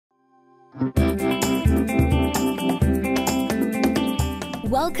Welcome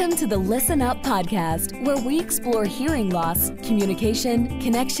to the Listen Up podcast, where we explore hearing loss, communication,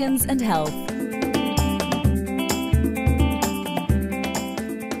 connections, and health.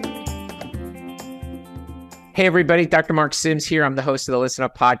 Hey everybody, Dr. Mark Sims here. I'm the host of the Listen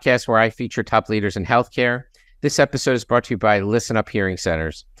Up podcast, where I feature top leaders in healthcare. This episode is brought to you by Listen Up Hearing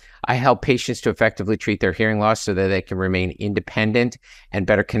Centers. I help patients to effectively treat their hearing loss so that they can remain independent and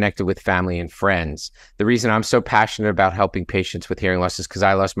better connected with family and friends. The reason I'm so passionate about helping patients with hearing loss is because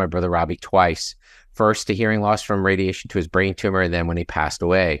I lost my brother Robbie twice. First to hearing loss from radiation to his brain tumor, and then when he passed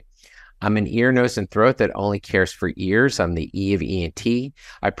away. I'm an ear, nose, and throat that only cares for ears. I'm the E of ENT.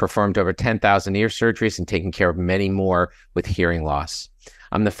 I performed over 10,000 ear surgeries and taken care of many more with hearing loss.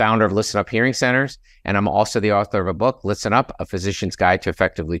 I'm the founder of Listen Up Hearing Centers, and I'm also the author of a book, Listen Up, A Physician's Guide to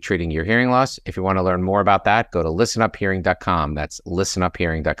Effectively Treating Your Hearing Loss. If you want to learn more about that, go to listenuphearing.com. That's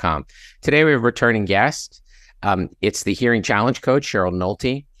listenuphearing.com. Today, we have a returning guest. It's the hearing challenge coach, Cheryl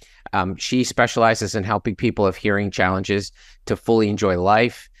Nolte. She specializes in helping people with hearing challenges to fully enjoy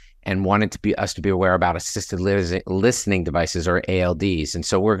life, and wanted us to be aware about assisted listening devices, or ALDs. And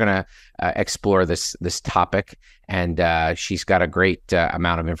so we're going to explore this topic, and she's got a great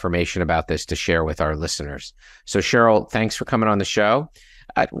amount of information about this to share with our listeners. So Cheryl, thanks for coming on the show.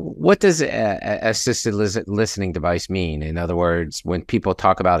 What does assisted listening device mean? In other words, when people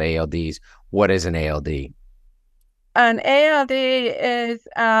talk about ALDs, what is an ALD? An ALD is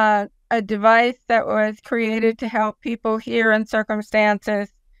a device that was created to help people hear in circumstances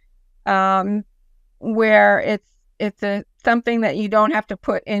where it's something that you don't have to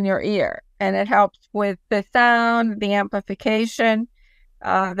put in your ear, and it helps with the sound, the amplification.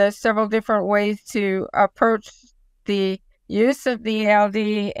 There's several different ways to approach the use of the ALD,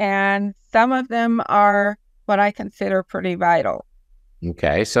 and some of them are what I consider pretty vital.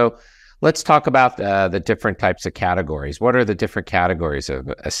 Okay, so let's talk about the different types of categories. What are the different categories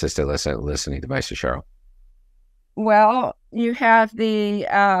of assisted listening devices, Cheryl? Well, you have the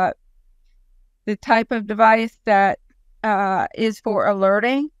type of device that is for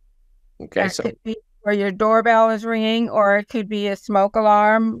alerting. Okay, that could be where your doorbell is ringing, or it could be a smoke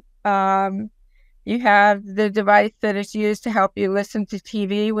alarm. You have the device that is used to help you listen to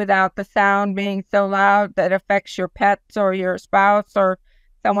TV without the sound being so loud that affects your pets or your spouse or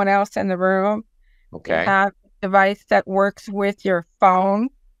someone else in the room. Okay. You have a device that works with your phone,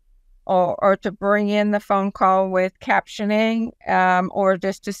 or to bring in the phone call with captioning, or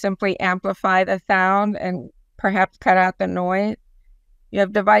just to simply amplify the sound and perhaps cut out the noise. You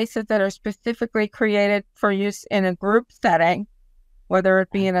have devices that are specifically created for use in a group setting, whether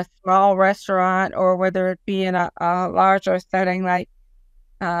it be in a small restaurant or whether it be in a larger setting like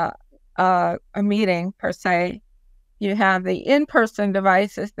a meeting per se. You have the in-person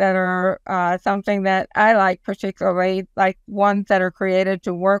devices that are something that I like particularly, like ones that are created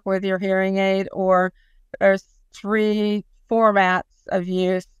to work with your hearing aid, or there's 3 formats of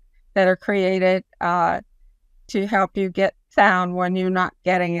use that are created to help you get sound when you're not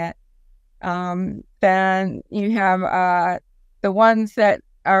getting it. Then you have the ones that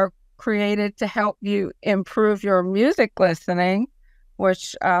are created to help you improve your music listening,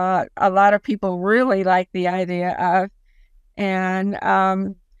 which a lot of people really like the idea of. And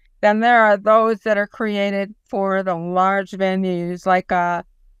then there are those that are created for the large venues, like a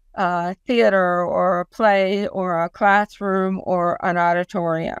theater or a play or a classroom or an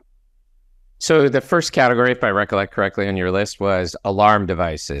auditorium. So the first category, if I recollect correctly on your list, was alarm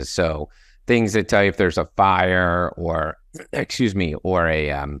devices. So things that tell you if there's a fire, or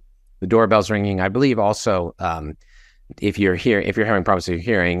the doorbell's ringing. I believe also if you're having problems with your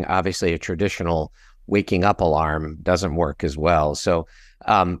hearing, obviously a traditional waking up alarm doesn't work as well. So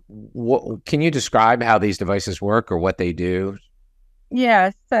can you describe how these devices work or what they do?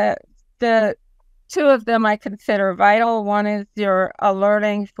 Yes, the 2 of them I consider vital. One is your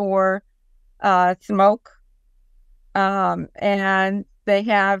alerting for smoke, and they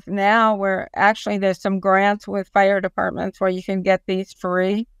have now where actually there's some grants with fire departments where you can get these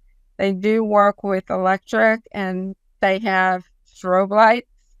free. They do work with electric, and they have strobe lights,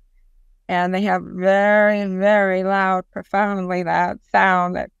 and they have very, very loud, profoundly loud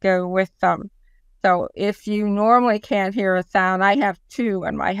sound that go with them. So if you normally can't hear a sound, I have 2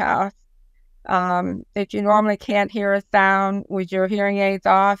 in my house. If you normally can't hear a sound with your hearing aids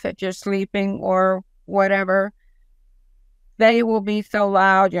off, if you're sleeping or whatever, they will be so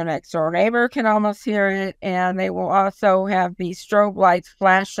loud your next door neighbor can almost hear it, and they will also have these strobe lights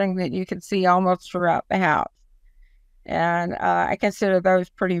flashing that you can see almost throughout the house. And I consider those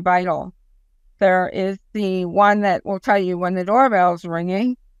pretty vital. There is the one that will tell you when the doorbell's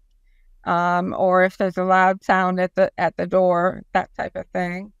ringing. or if there's a loud sound at the door, that type of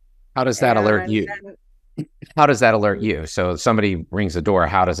thing. How does that alert you? How does that alert you? So somebody rings the door.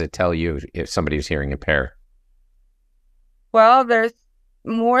 How does it tell you if somebody's hearing impaired? Well, there's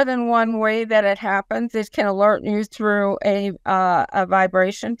more than one way that it happens. It can alert you through a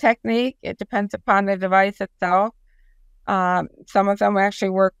vibration technique. It depends upon the device itself. Some of them actually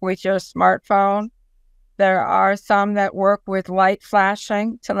work with your smartphone. There are some that work with light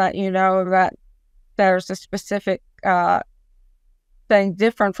flashing to let you know that there's a specific thing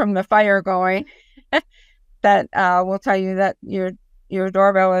different from the fire going that will tell you that your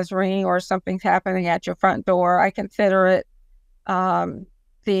doorbell is ringing or something's happening at your front door. I consider it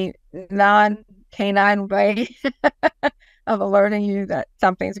the non-canine way of alerting you that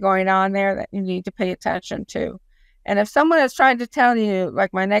something's going on there that you need to pay attention to. And if someone is trying to tell you,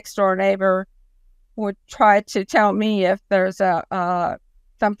 like my next door neighbor would try to tell me if there's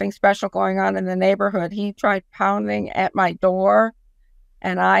something special going on in the neighborhood, he tried pounding at my door,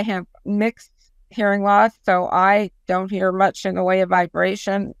 and I have mixed hearing loss, so I don't hear much in the way of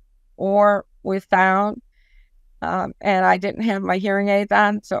vibration or with sound. And I didn't have my hearing aids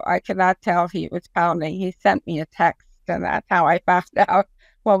on, so I could not tell he was pounding. He sent me a text, and that's how I found out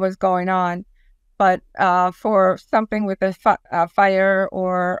what was going on. But for something with a fire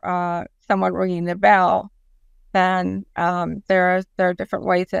or someone ringing the bell, then there are different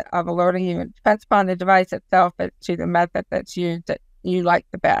ways of alerting you. It depends upon the device itself as to the method that's used that you like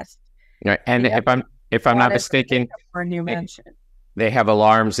the best. Right. And if I'm not mistaken, you mentioned they have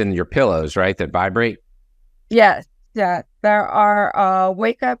alarms in your pillows, right, that vibrate? Yes. Yeah. There are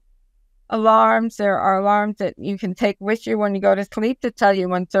wake up alarms. There are alarms that you can take with you when you go to sleep to tell you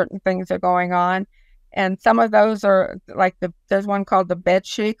when certain things are going on. And some of those are like there's one called the bed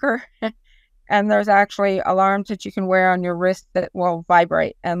shaker. And there's actually alarms that you can wear on your wrist that will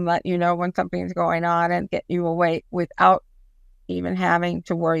vibrate and let you know when something's going on and get you awake without even having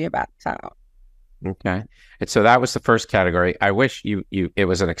to worry about sound. Okay. And so that was the first category. I wish it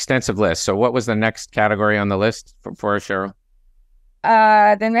was an extensive list. So what was the next category on the list for us, Cheryl?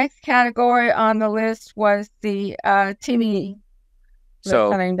 The next category on the list was the TV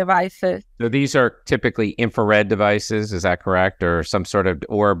listening devices. So these are typically infrared devices, is that correct? Or some sort of,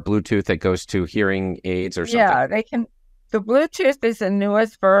 or Bluetooth that goes to hearing aids or something? Yeah, the Bluetooth is the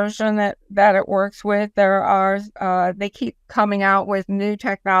newest version that it works with. There are, they keep coming out with new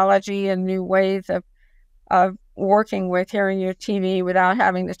technology and new ways of working with hearing your TV without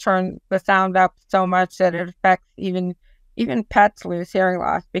having to turn the sound up so much that it affects even pets lose hearing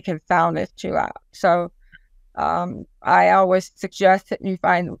loss because sound is too loud. So I always suggest that you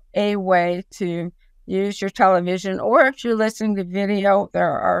find a way to use your television, or if you're listening to video,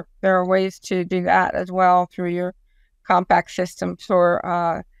 there are ways to do that as well through your compact systems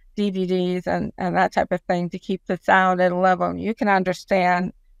or DVDs and that type of thing to keep the sound at a level you can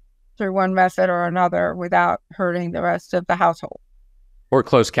understand through one method or another without hurting the rest of the household. Or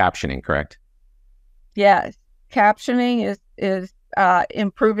closed captioning, correct? Yes. Captioning is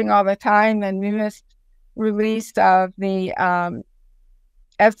improving all the time. The newest release of the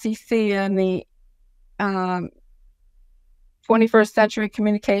FCC and the 21st Century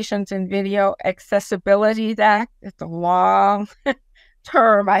Communications and Video Accessibility Act. It's a long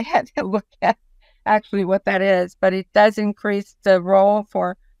term. I had to look at actually what that is, but it does increase the role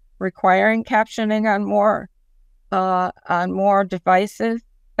for requiring captioning on more devices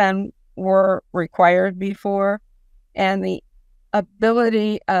than were required before. And the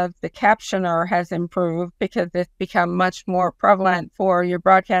ability of the captioner has improved because it's become much more prevalent for your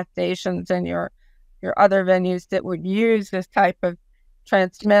broadcast stations and your other venues that would use this type of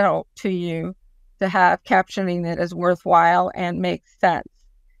transmittal to you to have captioning that is worthwhile and makes sense.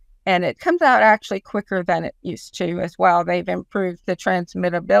 And it comes out actually quicker than it used to as well. They've improved the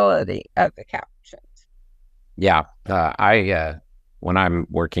transmittability of the captions. Yeah. When I'm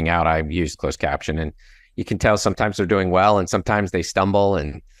working out, I use closed caption, and you can tell sometimes they're doing well and sometimes they stumble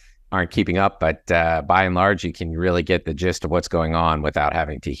and aren't keeping up. But by and large, you can really get the gist of what's going on without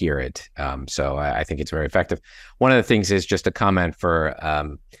having to hear it. So I think it's very effective. One of the things is just a comment for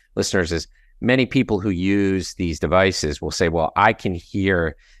listeners is many people who use these devices will say, well, I can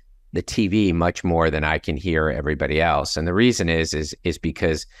hear the TV much more than I can hear everybody else. And the reason is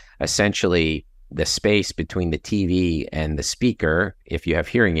because essentially the space between the TV and the speaker, if you have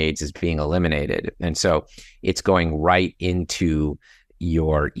hearing aids, is being eliminated. And so it's going right into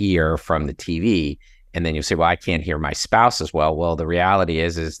your ear from the TV. And then you'll say, well, I can't hear my spouse as well. Well, the reality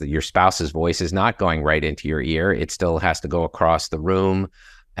is that your spouse's voice is not going right into your ear. It still has to go across the room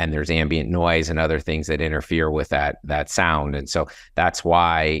and there's ambient noise and other things that interfere with that sound. And so that's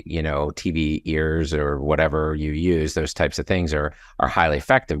why, TV ears or whatever you use, those types of things are highly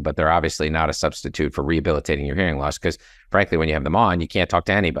effective, but they're obviously not a substitute for rehabilitating your hearing loss, because frankly, when you have them on, you can't talk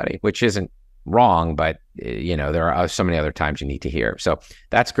to anybody, which isn't wrong, but there are so many other times you need to hear. So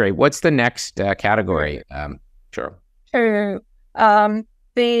that's great. What's the next category? Sure. The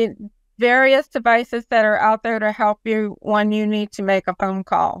various devices that are out there to help you when you need to make a phone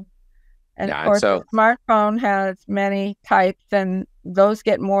call. And of course, the smartphone has many types, and those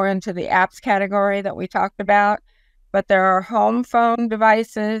get more into the apps category that we talked about. But there are home phone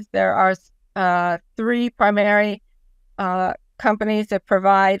devices. There are 3 primary companies that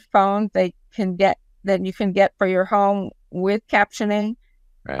provide phones that you can get for your home with captioning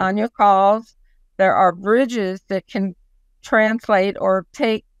on your calls. There are bridges that can translate or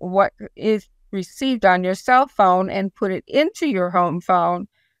take what is received on your cell phone and put it into your home phone,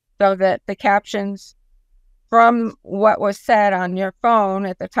 so that the captions from what was said on your phone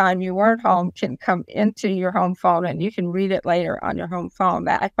at the time you weren't home can come into your home phone, and you can read it later on your home phone.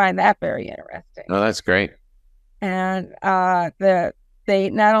 I find that very interesting. Oh, that's great. And they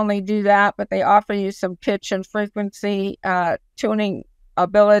not only do that, but they offer you some pitch and frequency tuning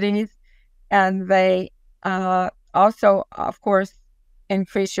abilities, and they also, of course,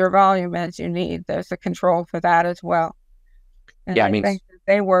 increase your volume as you need. There's a control for that as well. And I think that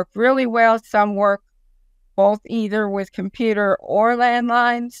they work really well. Some work both either with computer or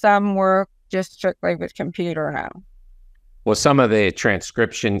landline. Some work just strictly with computer now. Well, some of the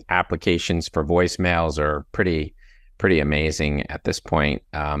transcription applications for voicemails are pretty amazing at this point.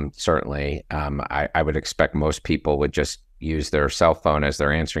 Certainly, I would expect most people would just use their cell phone as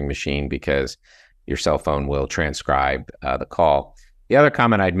their answering machine, because your cell phone will transcribe the call. The other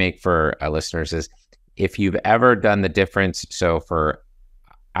comment I'd make for listeners is, if you've ever done the difference, so for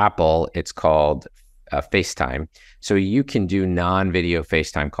Apple, it's called FaceTime. So you can do non-video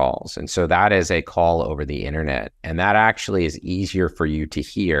FaceTime calls. And so that is a call over the internet. And that actually is easier for you to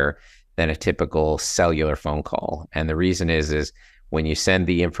hear than a typical cellular phone call. And the reason is when you send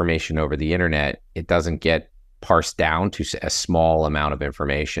the information over the internet, it doesn't get parsed down to a small amount of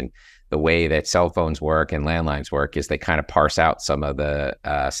information. The way that cell phones work and landlines work is they kind of parse out some of the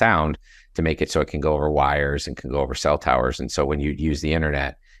sound to make it so it can go over wires and can go over cell towers. And so when you use the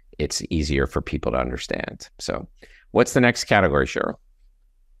internet, it's easier for people to understand. So what's the next category, Cheryl?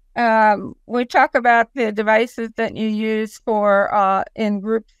 We talk about the devices that you use for in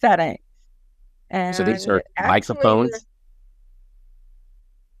group settings. And so these are microphones?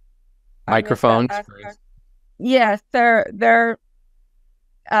 Microphones? Yes, they're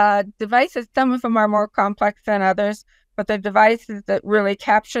devices. Some of them are more complex than others, but they're devices that really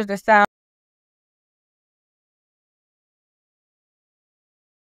capture the sound.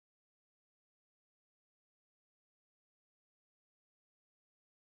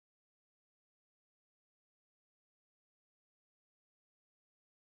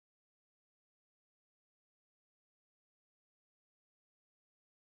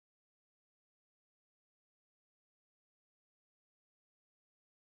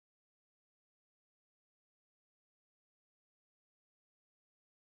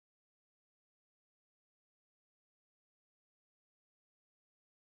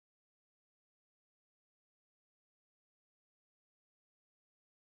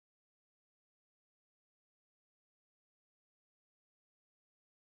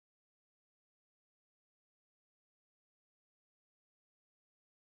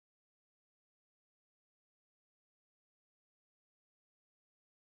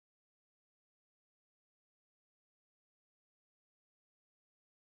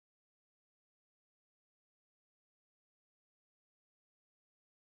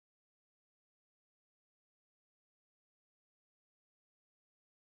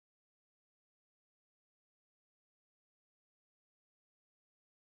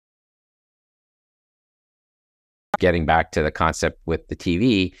 Getting back to the concept with the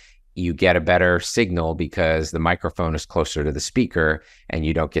TV, you get a better signal because the microphone is closer to the speaker, and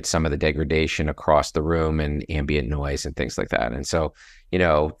you don't get some of the degradation across the room and ambient noise and things like that. And so,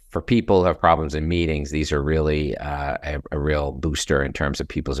 for people who have problems in meetings, these are really a real booster in terms of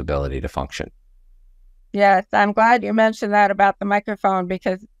people's ability to function. Yes, I'm glad you mentioned that about the microphone,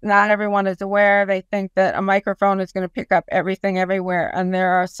 because not everyone is aware. They think that a microphone is going to pick up everything everywhere. And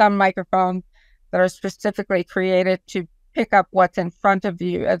there are some microphones that are specifically created to pick up what's in front of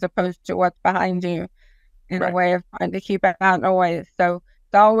you as opposed to what's behind you, in a way of trying to keep out noise. So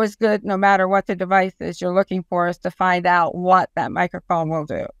it's always good, no matter what the device is you're looking for, is to find out what that microphone will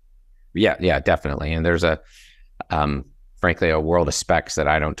do. Yeah, definitely. And there's a frankly, a world of specs that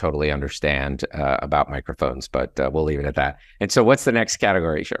I don't totally understand about microphones, but we'll leave it at that. And so what's the next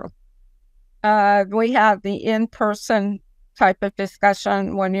category, Cheryl? We have the in-person type of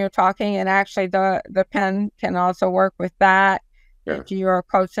discussion when you're talking, and actually the pen can also work with that. Sure. If you are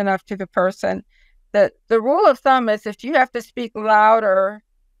close enough to the person. The rule of thumb is if you have to speak louder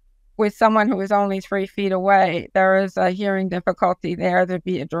with someone who is only 3 feet away, there is a hearing difficulty there to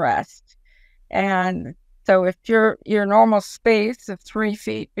be addressed. And so if your normal space of 3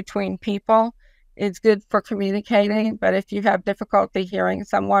 feet between people is good for communicating, but if you have difficulty hearing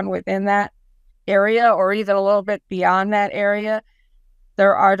someone within that area or even a little bit beyond that area,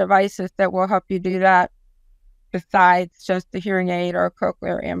 there are devices that will help you do that besides just the hearing aid or a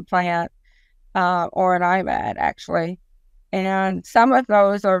cochlear implant or an iPad, actually. And some of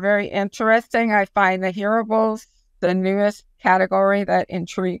those are very interesting. I find the hearables the newest category that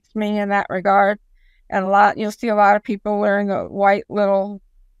intrigues me in that regard. And you'll see a lot of people wearing the white little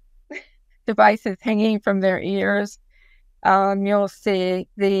devices hanging from their ears. You'll see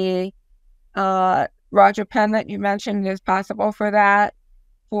the Roger Pen that you mentioned is possible for that.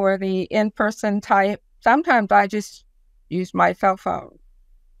 For the in-person type, sometimes I just use my cell phone.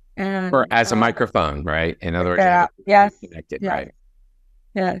 And or as a microphone, right? In other words, yes, connected, yes, right?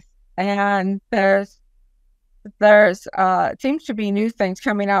 Yes. And there's seems to be new things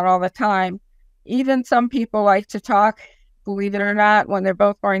coming out all the time. Even some people like to talk, believe it or not, when they're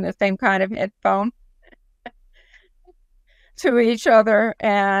both wearing the same kind of headphone to each other.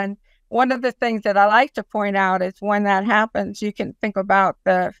 And one of the things that I like to point out is when that happens, you can think about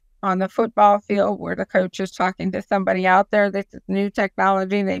on the football field where the coach is talking to somebody out there. This is new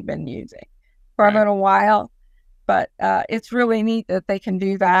technology they've been using for a little while, but it's really neat that they can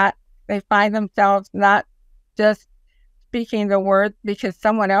do that. They find themselves not just speaking the words because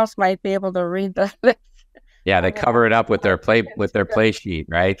someone else might be able to read the lips. Yeah, they cover it up with their play sheet,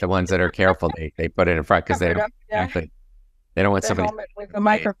 right? The ones that are careful, they put it in front because they don't actually. They don't want somebody with a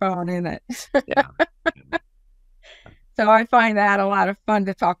microphone in it. Yeah. So I find that a lot of fun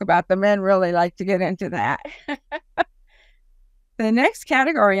to talk about. The men really like to get into that. The next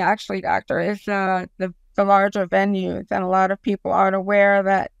category, actually, Doctor, is the larger venues. And a lot of people aren't aware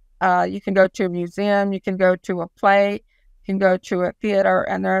that you can go to a museum, you can go to a play, you can go to a theater,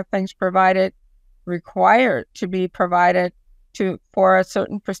 and there are things required to be provided for a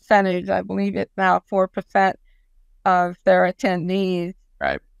certain percentage. I believe it's now 4% of their attendees.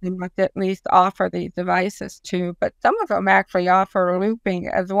 Right. They must at least offer these devices to, but some of them actually offer looping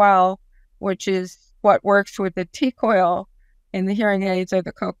as well, which is what works with the T-coil in the hearing aids or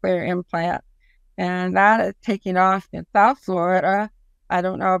the cochlear implant. And that is taking off in South Florida. I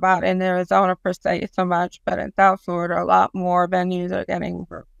don't know about in Arizona per se so much, but in South Florida, a lot more venues are getting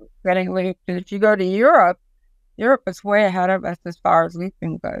looped. And if you go to Europe is way ahead of us as far as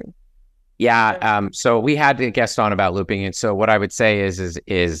looping goes. Yeah. So we had a guest on about looping. And so what I would say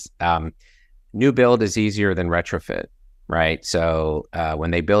is new build is easier than retrofit, right? So when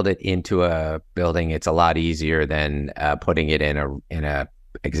they build it into a building, it's a lot easier than putting it in a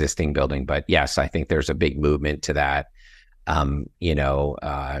existing building. But yes, I think there's a big movement to that.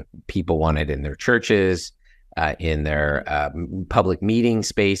 People want it in their churches, in their public meeting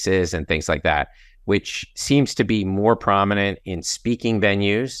spaces and things like that, which seems to be more prominent in speaking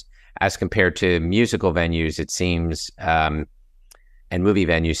venues as compared to musical venues, it seems, and movie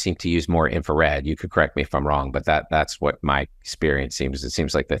venues seem to use more infrared. You could correct me if I'm wrong, but that's what my experience seems. It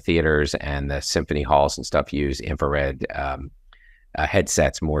seems like the theaters and the symphony halls and stuff use infrared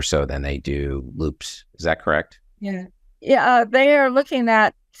headsets more so than they do loops. Is that correct? Yeah. Yeah, they are looking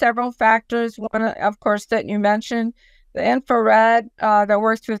at several factors. One, of course, that you mentioned, the infrared that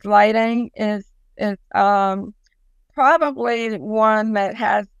works with lighting is probably one that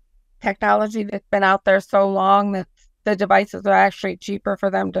has technology that's been out there so long that the devices are actually cheaper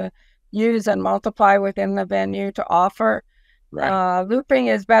for them to use and multiply within the venue to offer. Right. Looping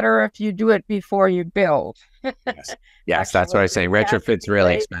is better if you do it before you build. Yes, that's what I say. Retrofit's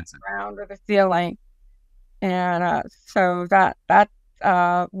really expensive. Ground or the ceiling. And so that's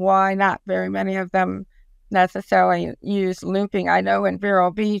why not very many of them necessarily use looping. I know in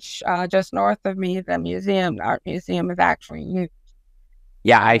Vero Beach, just north of me, the art museum is actually looped.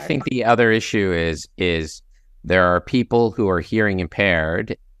 Yeah, I think the other issue is there are people who are hearing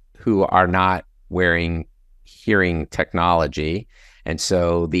impaired who are not wearing hearing technology. And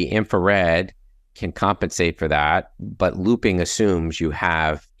so the infrared can compensate for that, but looping assumes you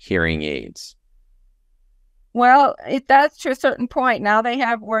have hearing aids. Well, it does to a certain point. Now they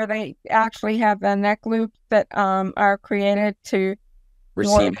have where they actually have the neck loops that are created to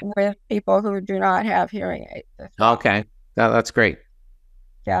work with people who do not have hearing aids. Okay. That's great.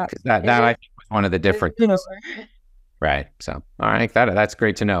 Yeah. 'Cause that I think was one of the differences. Right. So, all right, that's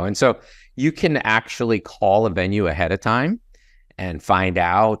great to know. And so you can actually call a venue ahead of time and find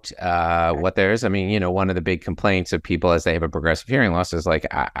out what there is. I mean, one of the big complaints of people as they have a progressive hearing loss is like,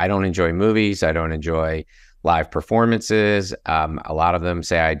 I don't enjoy movies. I don't enjoy live performances. A lot of them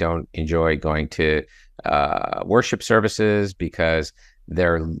say I don't enjoy going to worship services because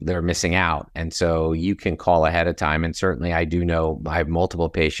they're missing out. And so you can call ahead of time. And certainly I do know I have multiple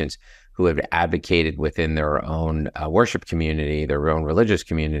patients who have advocated within their own worship community, their own religious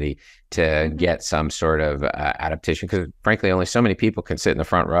community, to get some sort of adaptation. Because frankly, only so many people can sit in the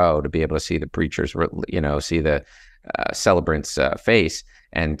front row to be able to see the preacher's, see the celebrant's face.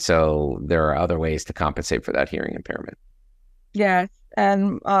 And so there are other ways to compensate for that hearing impairment. Yes.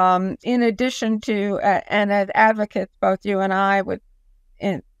 And in addition to, and as advocates, both you and I would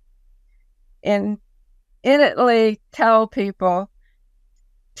innately tell people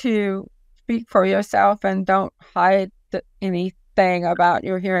to speak for yourself and don't hide anything about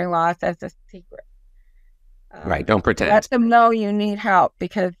your hearing loss as a secret. Right. Don't pretend. Let them know you need help,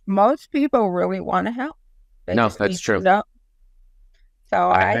 because most people really want to help. No, that's true. So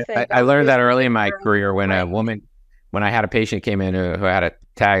I think I learned that early in my career when I had a patient came in who had a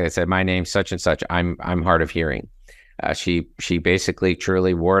tag that said, "My name's such and such. I'm hard of hearing." She basically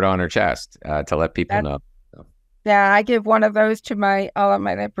truly wore it on her chest to let people know. Yeah, I give one of those to all of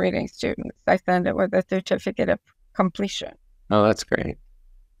my lip reading students. I send it with a certificate of completion. Oh, that's great.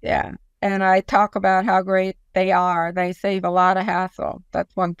 Yeah. And I talk about how great they are. They save a lot of hassle.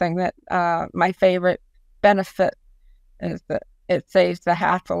 That's one thing that my favorite benefit is, that it saves the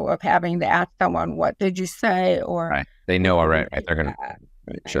hassle of having to ask someone, what did you say? Or right. They know already. Right. They're going to.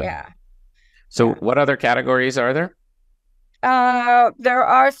 Right, sure. Yeah. So what other categories are there? There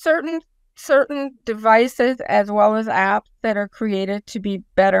are certain devices as well as apps that are created to be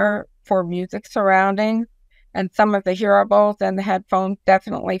better for music surroundings, and some of the hearables and the headphones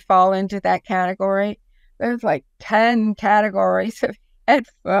definitely fall into that category. There's like 10 categories of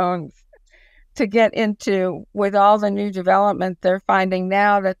headphones to get into. With all the new developments, they're finding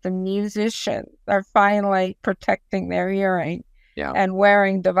now that the musicians are finally protecting their hearing and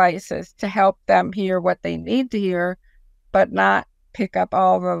wearing devices to help them hear what they need to hear, but not pick up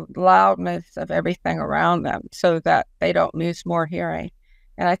all the loudness of everything around them, so that they don't lose more hearing.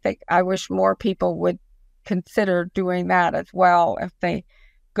 And I wish more people would consider doing that as well. If they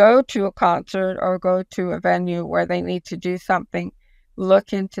go to a concert or go to a venue where they need to do something,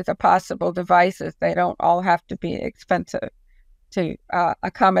 look into the possible devices. They don't all have to be expensive to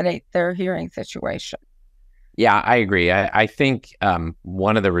accommodate their hearing situation. Yeah, I agree. I think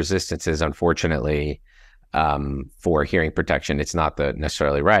one of the resistances, unfortunately, for hearing protection, it's not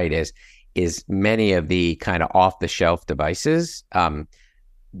necessarily right, is many of the kind of off-the-shelf devices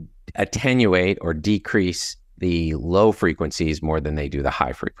attenuate or decrease the low frequencies more than they do the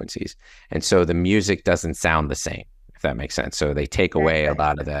high frequencies. And so the music doesn't sound the same, if that makes sense. So they take away a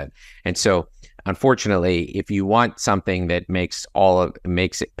lot of that. And so unfortunately, if you want something that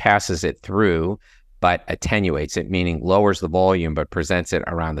passes it through, but attenuates it, meaning lowers the volume, but presents it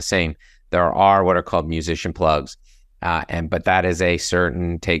around the same, there are what are called musician plugs. But that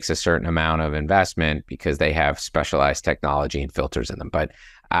takes a certain amount of investment because they have specialized technology and filters in them. But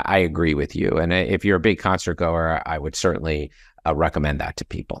I agree with you. And if you're a big concert goer, I would certainly recommend that to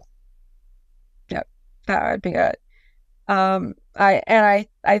people. Yep, that would be good.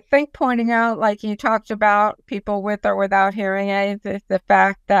 I think pointing out, like you talked about, people with or without hearing aids, is the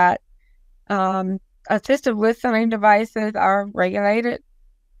fact that assistive listening devices are regulated,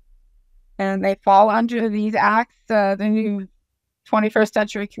 and they fall under these acts, the new 21st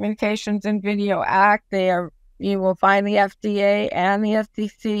Century Communications and Video Act. You will find the FDA and the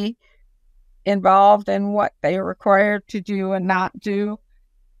FCC involved in what they are required to do and not do.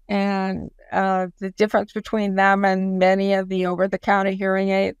 And the difference between them and many of the over-the-counter hearing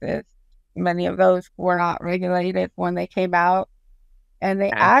aids is many of those were not regulated when they came out. And they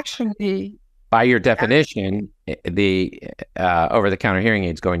actually... By your definition, the over-the-counter hearing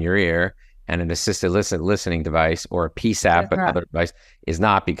aids go in your ear, and an assisted listening device or a PSAP, another device, is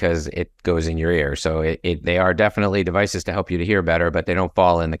not, because it goes in your ear. So they are definitely devices to help you to hear better, but they don't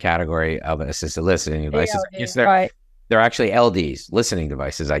fall in the category of assisted listening devices. ALDs, they're actually LDs, listening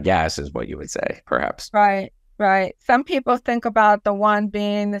devices, I guess, is what you would say, perhaps. Right. Some people think about the one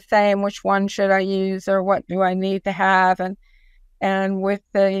being the same. Which one should I use, or what do I need to have? And with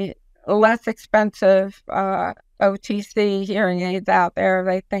the less expensive OTC hearing aids out there,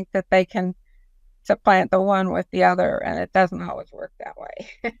 they think that they can supplant the one with the other, and it doesn't always work that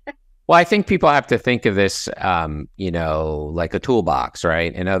way. Well, I think people have to think of this, like a toolbox,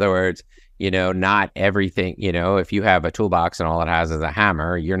 right? In other words, not everything, if you have a toolbox and all it has is a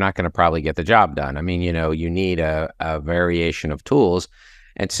hammer, you're not going to probably get the job done. I mean, you need a variation of tools.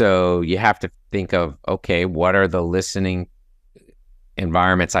 And so you have to think of, okay, what are the listening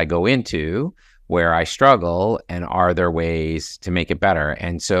environments I go into where I struggle, and are there ways to make it better?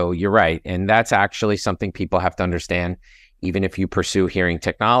 And so you're right. And that's actually something people have to understand. Even if you pursue hearing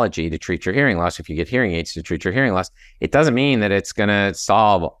technology to treat your hearing loss, if you get hearing aids to treat your hearing loss, it doesn't mean that it's going to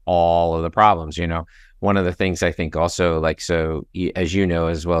solve all of the problems. One of the things I think also, as you know,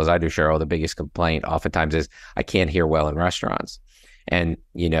 as well as I do, Cheryl, the biggest complaint oftentimes is I can't hear well in restaurants. And,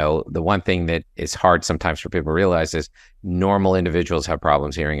 the one thing that is hard sometimes for people to realize is normal individuals have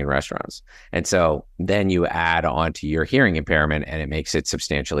problems hearing in restaurants. And so then you add on to your hearing impairment and it makes it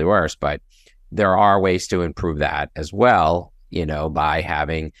substantially worse. But there are ways to improve that as well, by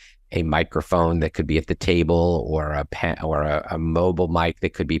having a microphone that could be at the table, or a pen, or a mobile mic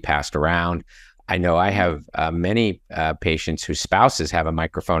that could be passed around. I know I have many patients whose spouses have a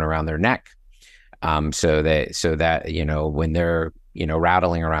microphone around their neck, so that when they're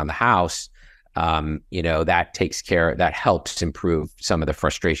rattling around the house, that helps improve some of the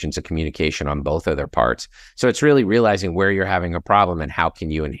frustrations of communication on both of their parts. So it's really realizing where you're having a problem and how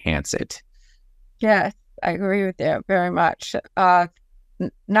can you enhance it. Yes, I agree with you very much.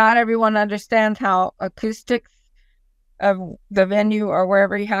 Not everyone understands how acoustics of the venue or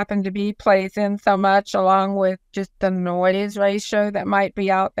wherever you happen to be plays in so much, along with just the noise ratio that might be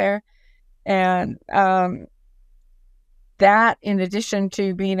out there. And that, in addition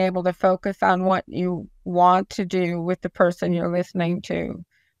to being able to focus on what you want to do with the person you're listening to,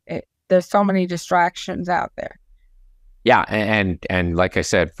 there's so many distractions out there. Yeah. And like I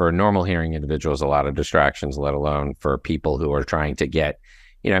said, for normal hearing individuals, a lot of distractions, let alone for people who are trying to get,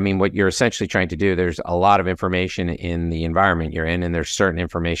 what you're essentially trying to do, there's a lot of information in the environment you're in, and there's certain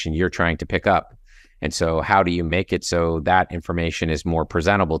information you're trying to pick up. And so how do you make it so that information is more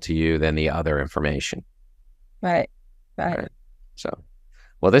presentable to you than the other information? Right. So,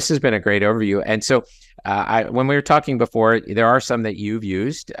 well, this has been a great overview. And so when we were talking before, there are some that you've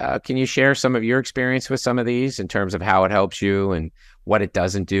used. Can you share some of your experience with some of these in terms of how it helps you and what it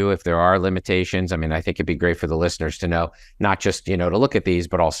doesn't do, if there are limitations? I mean, I think it'd be great for the listeners to know, not just, to look at these,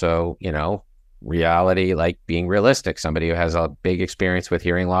 but also, reality, like being realistic. Somebody who has a big experience with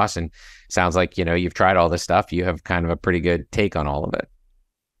hearing loss, and sounds like, you've tried all this stuff. You have kind of a pretty good take on all of it.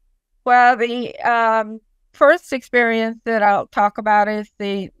 Well, the first experience that I'll talk about is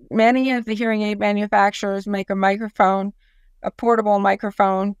many of the hearing aid manufacturers make a portable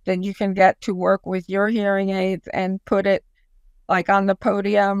microphone that you can get to work with your hearing aids and put it like on the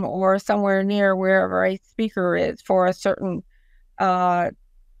podium or somewhere near wherever a speaker is for a certain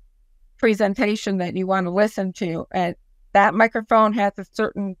presentation that you want to listen to. And that microphone has a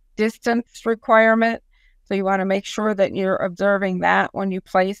certain distance requirement, so you want to make sure that you're observing that when you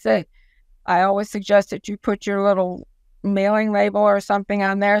place it. I always suggest that you put your little mailing label or something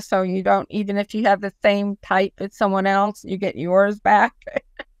on there, so you don't, even if you have the same type as someone else, you get yours back.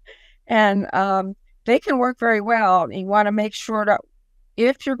 And they can work very well. You want to make sure that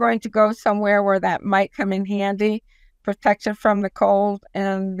if you're going to go somewhere where that might come in handy, protect it from the cold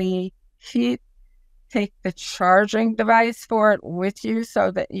and the heat, take the charging device for it with you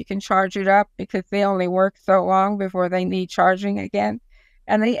so that you can charge it up, because they only work so long before they need charging again.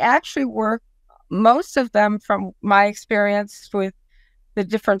 And they actually work, most of them, from my experience with the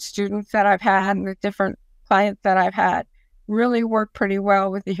different students that I've had and the different clients that I've had, really work pretty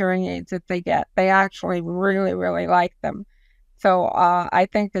well with the hearing aids that they get. They actually really, really like them. So I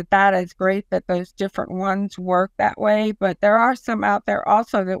think that is great that those different ones work that way. But there are some out there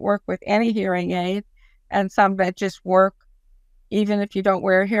also that work with any hearing aid, and some that just work even if you don't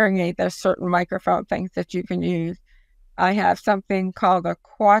wear a hearing aid. There's certain microphone things that you can use. I have something called a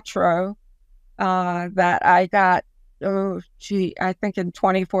Quattro that I got, I think in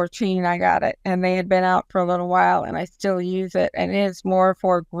 2014 I got it, and they had been out for a little while, and I still use it, and it is more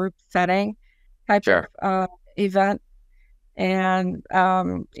for a group setting type of event. And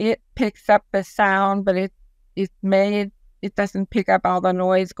it picks up the sound, but it doesn't pick up all the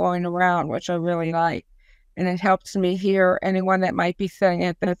noise going around, which I really like. And it helps me hear anyone that might be sitting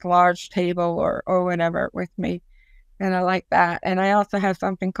at this large table or whatever with me. And I like that. And I also have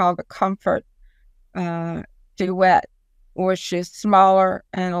something called the Comfort Duet, which is smaller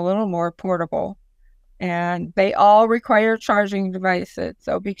and a little more portable. And they all require charging devices,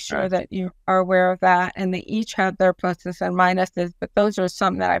 so be sure that you are aware of that. And they each have their pluses and minuses, but those are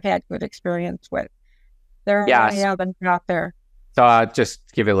some that I've had good experience with. There are many of them out there. So I'll just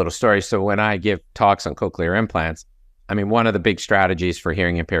give you a little story. So when I give talks on cochlear implants, I mean, one of the big strategies for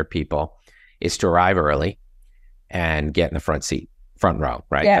hearing impaired people is to arrive early and get in the front seat, front row,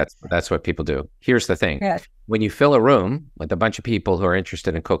 right? Yes. That's what people do. Here's the thing. Yes. When you fill a room with a bunch of people who are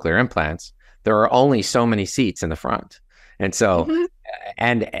interested in cochlear implants, there are only so many seats in the front. And so,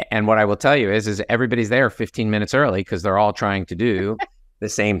 and what I will tell you is everybody's there 15 minutes early because they're all trying to do the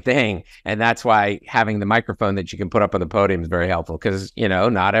same thing. And that's why having the microphone that you can put up on the podium is very helpful because, you know,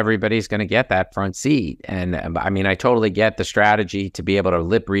 not everybody's going to get that front seat. And I mean, I totally get the strategy to be able to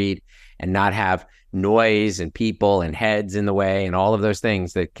lip read and not have noise and people and heads in the way and all of those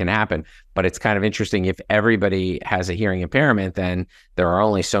things that can happen. But it's kind of interesting if everybody has a hearing impairment, then there are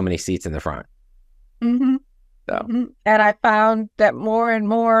only so many seats in the front. Mm-hmm. So. Mm-hmm. And I found that more and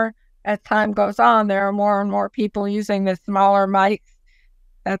more as time goes on, there are more and more people using the smaller mics.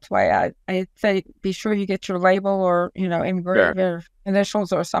 That's why I say be sure you get your label or, you know, engrave your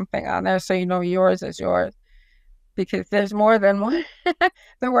initials or something on there so you know yours is yours. Because there's more than one.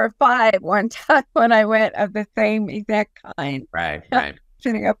 There were 5 one time when I went of the same exact kind. Right.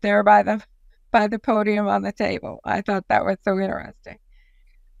 Sitting up there by the podium on the table. I thought that was so interesting.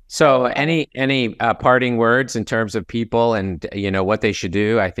 So any parting words in terms of people and, you know, what they should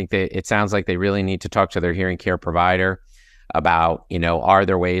do? I think that it sounds like they really need to talk to their hearing care provider about, you know, are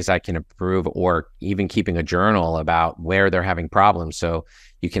there ways I can improve, or even keeping a journal about where they're having problems so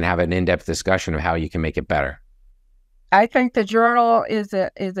you can have an in-depth discussion of how you can make it better. I think the journal is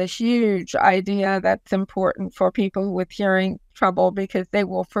a huge idea that's important for people with hearing trouble because they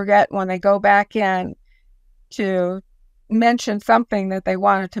will forget when they go back in to mention something that they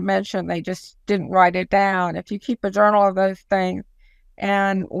wanted to mention. They just didn't write it down. If you keep a journal of those things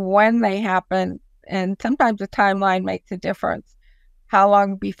and when they happen, and sometimes the timeline makes a difference. How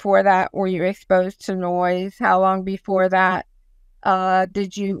long before that were you exposed to noise? How long before that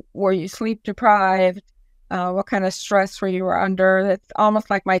were you sleep deprived? What kind of stress were you under? It's almost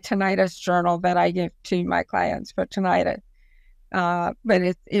like my tinnitus journal that I give to my clients for tinnitus.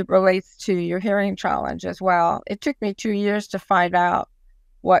 But it relates to your hearing challenge as well. It took me 2 years to find out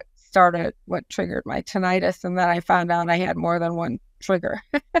what triggered my tinnitus, and then I found out I had more than one trigger.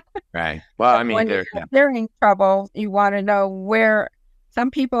 Right. Well, I mean, when you're hearing trouble, you want to know where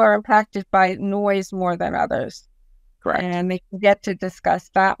some people are impacted by noise more than others. Correct. And they can get to discuss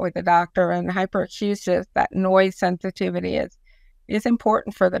that with the doctor. And hyperacusis, that noise sensitivity is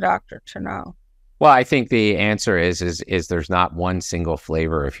important for the doctor to know. Well, I think the answer is there's not one single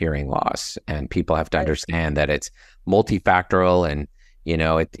flavor of hearing loss, and people have to understand that it's multifactorial, and you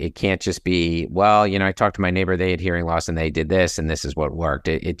know it can't just be, well, you know, I talked to my neighbor, they had hearing loss and they did this and this is what worked.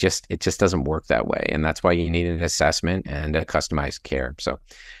 It just doesn't work that way, and that's why you need an assessment and a customized care. So,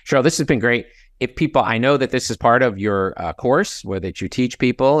 Cheryl, this has been great. If people, I know that this is part of your course where that you teach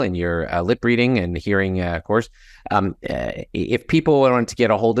people in your lip reading and hearing course. If people want to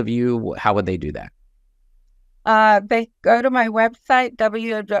get a hold of you, how would they do that? They go to my website,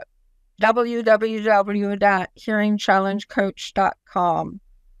 www.hearingchallengecoach.com.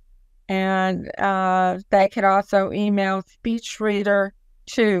 And they could also email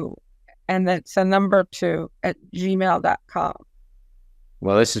speechreader2, and that's a number 2 @gmail.com.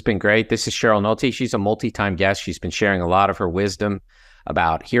 Well, this has been great. This is Cheryl Nolte. She's a multi-time guest. She's been sharing a lot of her wisdom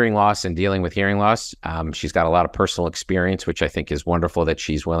about hearing loss and dealing with hearing loss. She's got a lot of personal experience, which I think is wonderful that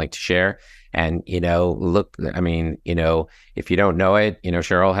she's willing to share. And, you know, look, I mean, you know, if you don't know it, you know,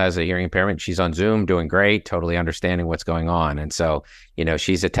 Cheryl has a hearing impairment. She's on Zoom doing great, totally understanding what's going on. And so, you know,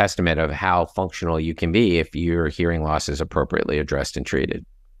 she's a testament of how functional you can be if your hearing loss is appropriately addressed and treated.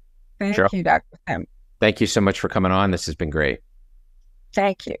 Thank Cheryl, you, Dr. Sam. Thank you so much for coming on. This has been great.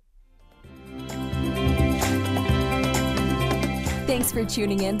 Thank you. Thanks for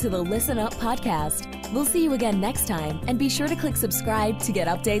tuning in to the Listen Up podcast. We'll see you again next time, and be sure to click subscribe to get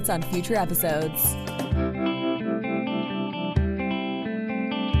updates on future episodes.